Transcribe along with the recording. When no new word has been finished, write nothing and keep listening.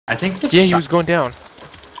I think. Yeah, he was going down.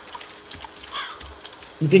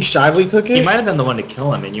 You think Shively took it? He might have been the one to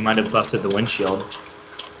kill him, and you might have busted the windshield.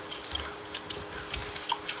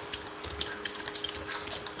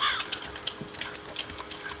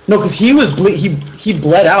 No, because he was he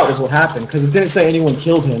bled out is what happened. Because it didn't say anyone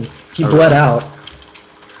killed him. He bled out.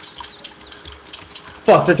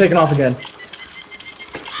 Fuck, they're taking off again.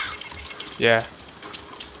 Yeah.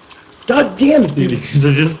 God damn it, dude.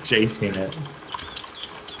 They're just chasing it.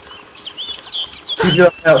 Keep your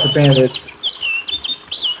eye out for bandits.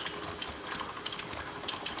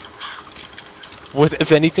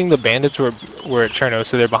 If anything, the bandits were at Cherno,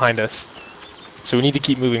 so they're behind us. So we need to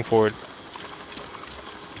keep moving forward.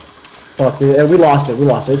 Fuck, dude. We lost it. We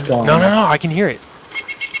lost it. It's gone. No, I can hear it.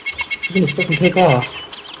 You're gonna fucking take off.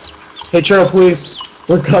 Hey, Cherno, please.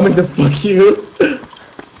 We're coming to fuck you.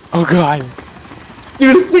 Oh god.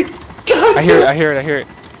 Dude, God. I hear it.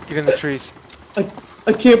 Get in the trees. I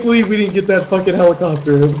can't believe we didn't get that fucking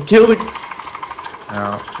helicopter. Kill the...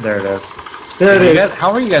 Oh, there it is. There it is.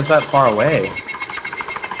 How are you guys that far away?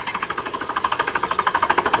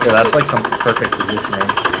 Yeah, that's like some perfect positioning.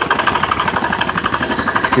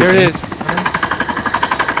 There it is.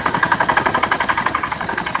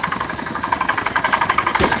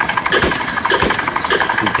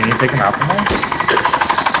 Can you take him out from there?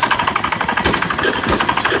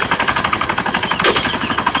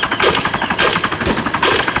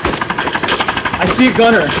 I see a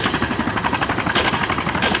gunner.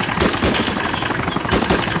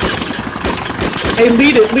 Hey,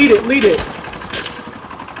 lead it.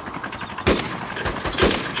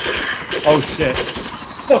 Oh shit.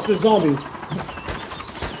 Fuck the zombies.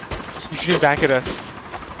 You should back at us.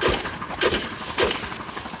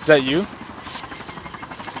 Is that you?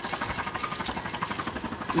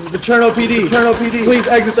 This is the Cherno PD. Please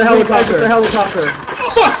exit the helicopter.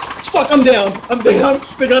 Fuck, I'm down.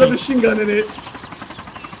 They got a machine gun in it.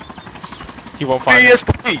 He won't find it.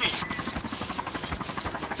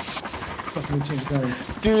 Fuck, let me change guns.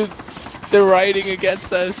 Dude, they're rioting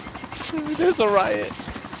against us. There's a riot.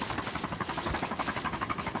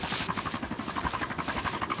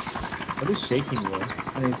 What is shaking you?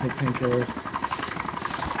 I need to take painkillers.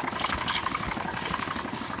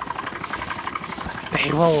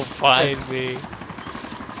 They won't find me.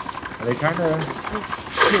 Are they trying to...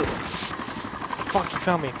 Fuck, he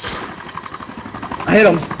found me. I hit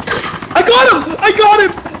him. I got him.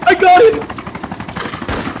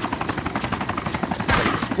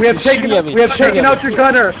 We have taken out your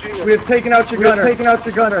gunner.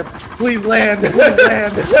 Please land.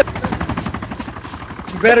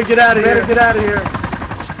 You better get out of here. Took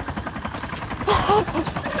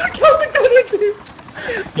out the gunner,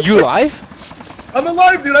 dude. You alive? I'm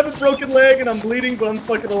alive, dude. I have a broken leg and I'm bleeding, but I'm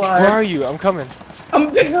fucking alive. Where are you? I'm coming.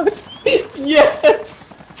 I'm down.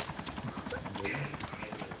 Yes.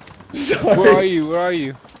 Sorry. Where are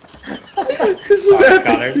you? This was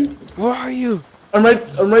epic. Where are you? I'm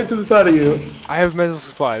right to the side of you. I have medical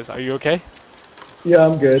supplies. Are you okay? Yeah,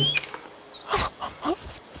 I'm good.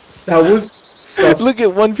 That was... Look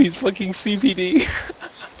at One Piece fucking CPD.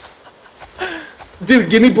 Dude,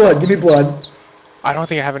 give me blood. I don't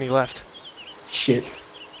think I have any left. Shit.